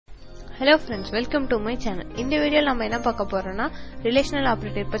Hello friends, welcome to my channel. In this video நம்ம என்ன பார்க்க போறோம்னா relational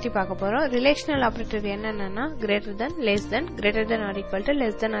operator பத்தி பார்க்க போறோம். Relational operator என்னன்னா greater than, less than, greater than or equal to,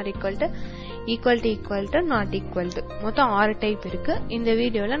 less than or equal to, equal to, not equal to. மொத்தம் 6 type இருக்கு. இந்த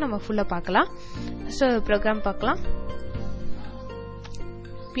வீடியோல நம்ம ஃபுல்லா பார்க்கலாம். சோ ப்ரோகிராம் பார்க்கலாம்.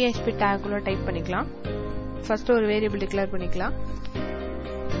 PHP tag உள்ள டைப் பண்ணிக்கலாம். ஃபர்ஸ்ட் ஒரு வேரியபிள் டிக்ளேர் பண்ணிக்கலாம்.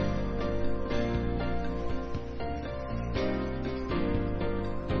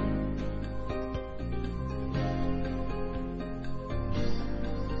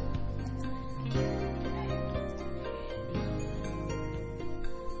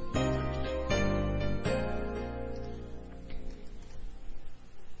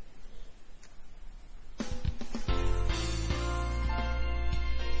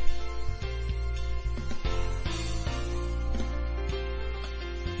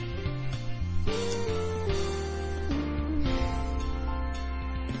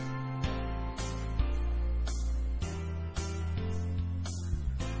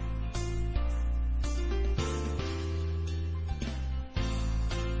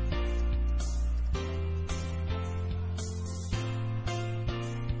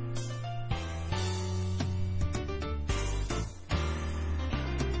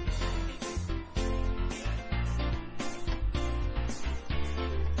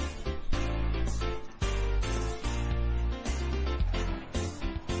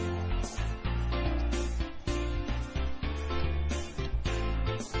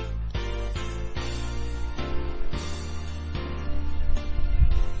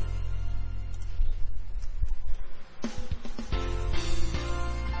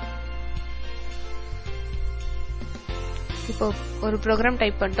 இப்போ ஒரு ப்ரோகிராம்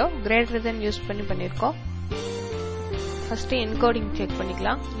டைப் பண்ணிட்டோம். கிரேட்டர் தென் யூஸ் பண்ணிருக்கோம். ஃபர்ஸ்ட் என்கோடிங் செக்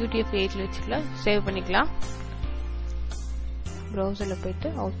பண்ணிக்கலாம். UTF-8 ல வச்சுக்கலாம். சேவ் பண்ணிக்கலாம். பிரவுசர்ல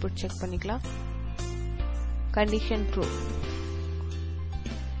போயிட்டு அவுட்புட் செக் பண்ணிக்கலாம். Condition true.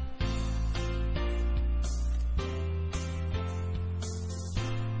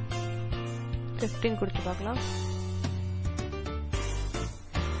 கொடுத்து பார்க்கலாம்.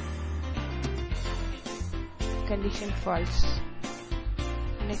 Condition false.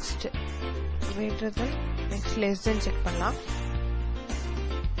 Next greater than, next less than check பண்ணலாம்.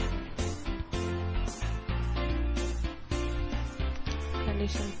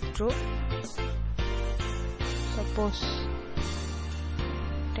 Condition true. Suppose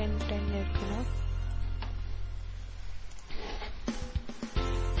 10 இருக்குனா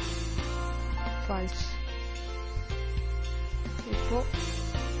false. இப்போ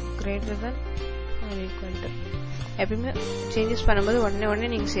greater than or equal to. எப்பவுமே சேஞ்சஸ் பண்ணும்போது உடனே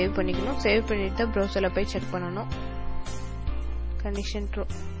நீங்க சேவ் பண்ணிக்கணும். சேவ் பண்ணிட்டு ப்ரௌசர்ல போய் செக் பண்ணணும். Condition true.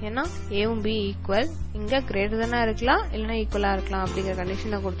 ஏன்னா ஏவும் பி ஈக்குவல். இங்க கிரேட்டர் தானா இருக்கலாம் இல்லனா ஈக்குவலா இருக்கலாம் அப்படிங்கிற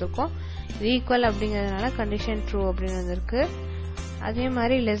கண்டிஷனை கொடுத்துருக்கோம். இது ஈக்குவல் அப்படிங்கறதுனால கண்டிஷன் ட்ரூ அப்படின்னு வந்திருக்கு. அதே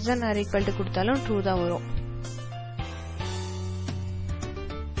மாதிரி less than or equal to கொடுத்தாலும் ட்ரூ தான் வரும்.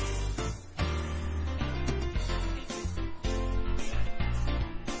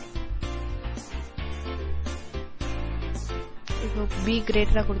 இப்போ b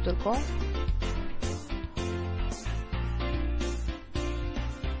கிரேட்டரா கொடுத்திருக்கோம்.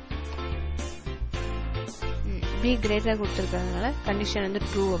 b கிரேட்டரா கொடுத்திருக்கிறதுனால கண்டிஷன் வந்து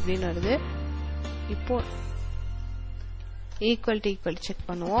ட்ரூ அப்படின்னு வருது. இப்போ ஈக்குவல் டு செக்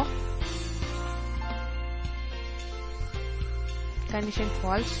பண்ணுவோம். Condition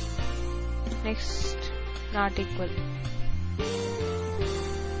falls. Next not equal.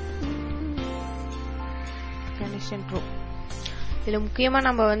 Condition true. இதுல முக்கியமா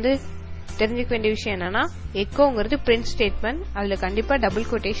நம்ம வந்து தெரிஞ்சுக்க வேண்டிய விஷயம் என்னன்னா எக்கோங்கிறது பிரிண்ட் ஸ்டேட்மெண்ட். அதுல கண்டிப்பா டபுள்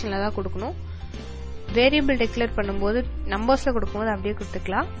கோட்டேஷன்ல தான் கொடுக்கணும். வேரியபிள் டிக்ளேர் பண்ணும்போது நம்பர்ஸ்ல கொடுக்கும்போது அப்படியே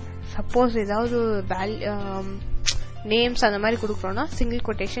கொடுத்துக்கலாம். சப்போஸ் ஏதாவது நேம்ஸ் அந்த மாதிரி கொடுக்குறோம்னா சிங்கிள்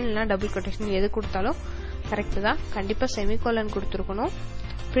கோட்டேஷன் இல்லைன்னா டபுள் கோட்டேஷன் எது கொடுத்தாலும் கரெக்ட் தான். கண்டிப்பா செமிகோலன் கொடுத்துருக்கணும்.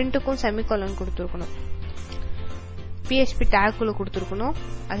 பிரிண்ட்டுக்கும் செமிகோலன் கொடுத்துருக்கணும். PHP tag குள்ள கொடுத்துருக்கணும்.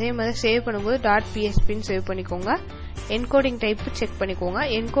 அதே மாதிரி சேவ் பண்ணும்போது .phpன்னு சேவ் பண்ணிக்கோங்க. என்கோடிங் டைப் செக் பண்ணிக்கோங்க.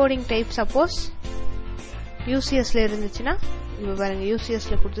 என்கோடிங் டைப் சப்போஸ் UCSல இருந்துச்சுன்னா இப்போ பாருங்க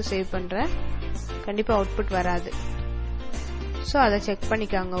UCSல கொடுத்து சேவ் பண்றேன். கண்டிப்பா அவுட்புட் வராது. சோ அதை செக்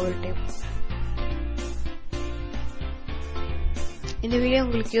பண்ணிக்காங்க ஒரு டைம். இந்த வீடியோ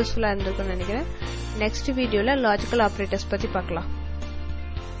உங்களுக்கு யூஸ்ஃபுல்லா இருந்திருக்கும்னு நினைக்கிறேன். நெக்ஸ்ட் வீடியோல லாஜிக்கல் ஆபரேட்டர்ஸ் பத்தி பார்க்கலாம்.